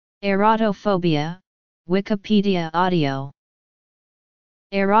Erotophobia, Wikipedia audio.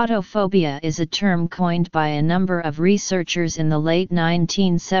 Erotophobia is a term coined by a number of researchers in the late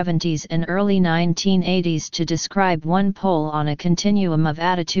 1970s and early 1980s to describe one pole on a continuum of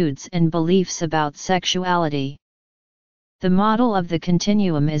attitudes and beliefs about sexuality. The model of the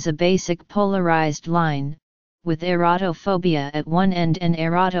continuum is a basic polarized line, with erotophobia at one end and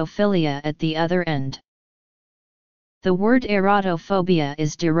erotophilia at the other end. The word erotophobia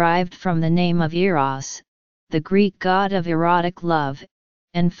is derived from the name of Eros, the Greek god of erotic love,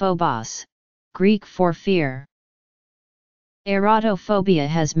 and phobos, Greek for fear. Erotophobia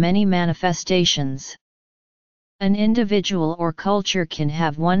has many manifestations. An individual or culture can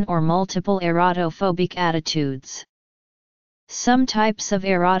have one or multiple erotophobic attitudes. Some types of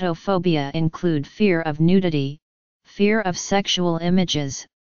erotophobia include fear of nudity, fear of sexual images,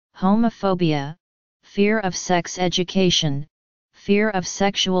 homophobia, fear of sex education, fear of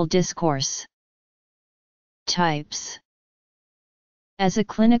sexual discourse. Types. As a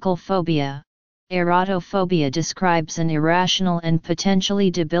clinical phobia, erotophobia describes an irrational and potentially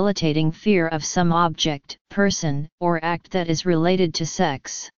debilitating fear of some object, person, or act that is related to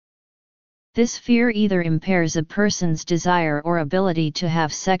sex. This fear either impairs a person's desire or ability to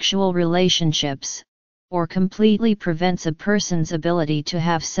have sexual relationships, or completely prevents a person's ability to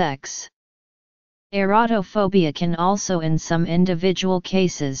have sex. Erotophobia can also, in some individual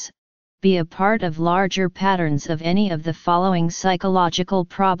cases, be a part of larger patterns of any of the following psychological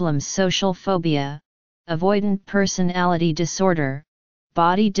problems: social phobia, avoidant personality disorder,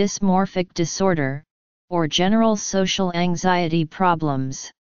 body dysmorphic disorder, or general social anxiety problems.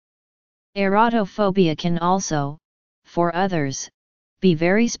 Erotophobia can also, for others, be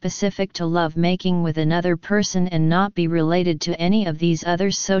very specific to love-making with another person and not be related to any of these other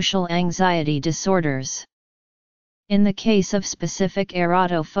social anxiety disorders. In the case of specific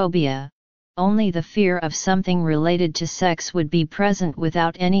erotophobia, only the fear of something related to sex would be present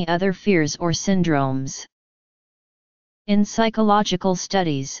without any other fears or syndromes. In psychological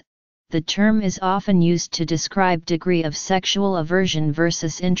studies, the term is often used to describe degree of sexual aversion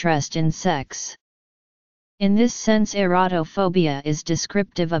versus interest in sex. In this sense, erotophobia is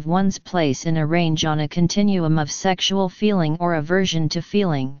descriptive of one's place in a range on a continuum of sexual feeling or aversion to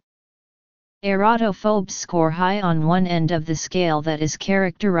feeling. Erotophobes score high on one end of the scale that is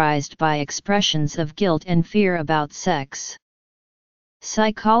characterized by expressions of guilt and fear about sex.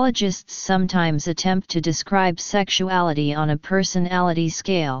 Psychologists sometimes attempt to describe sexuality on a personality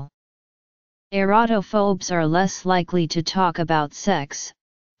scale. Erotophobes are less likely to talk about sex,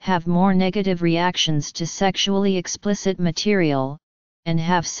 have more negative reactions to sexually explicit material, and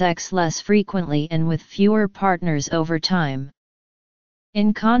have sex less frequently and with fewer partners over time.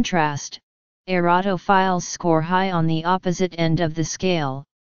 In contrast, erotophiles score high on the opposite end of the scale,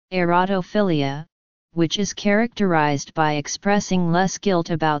 erotophilia, which is characterized by expressing less guilt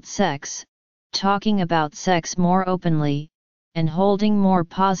about sex, talking about sex more openly, and holding more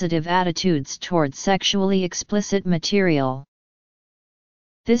positive attitudes toward sexually explicit material.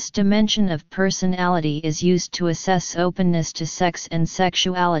 This dimension of personality is used to assess openness to sex and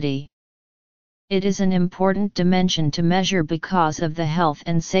sexuality. It is an important dimension to measure because of the health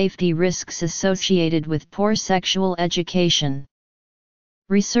and safety risks associated with poor sexual education.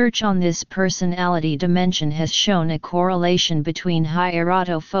 Research on this personality dimension has shown a correlation between high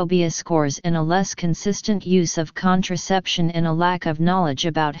erotophobia scores and a less consistent use of contraception and a lack of knowledge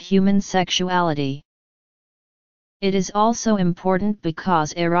about human sexuality. It is also important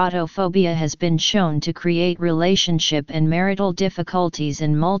because erotophobia has been shown to create relationship and marital difficulties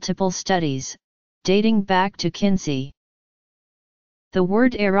in multiple studies, dating back to Kinsey. The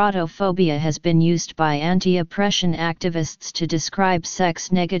word erotophobia has been used by anti-oppression activists to describe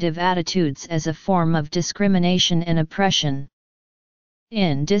sex-negative attitudes as a form of discrimination and oppression.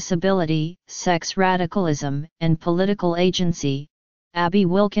 In Disability, Sex Radicalism, and Political Agency, Abby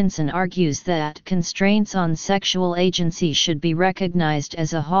Wilkinson argues that constraints on sexual agency should be recognized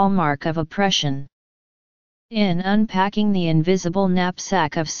as a hallmark of oppression. In Unpacking the Invisible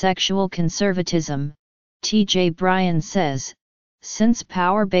Knapsack of Sexual Conservatism, T.J. Bryan says, since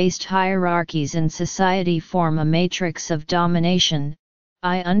power-based hierarchies in society form a matrix of domination,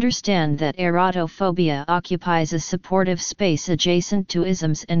 I understand that erotophobia occupies a supportive space adjacent to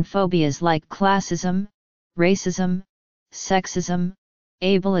isms and phobias like classism, racism, sexism,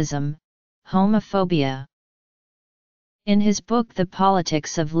 ableism, homophobia. In his book The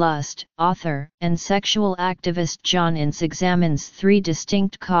Politics of Lust, author and sexual activist John Ince examines three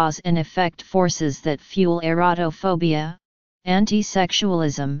distinct cause and effect forces that fuel erotophobia: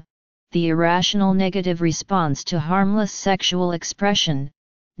 anti-sexualism, the irrational negative response to harmless sexual expression,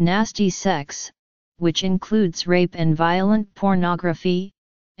 nasty sex, which includes rape and violent pornography,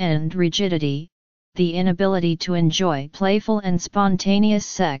 and rigidity, the inability to enjoy playful and spontaneous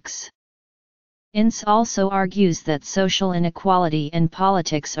sex. Ince also argues that social inequality and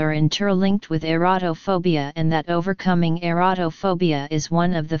politics are interlinked with erotophobia and that overcoming erotophobia is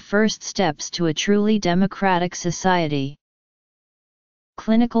one of the first steps to a truly democratic society.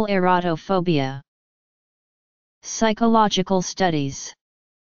 Clinical erotophobia. Psychological studies.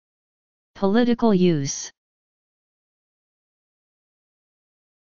 Political use.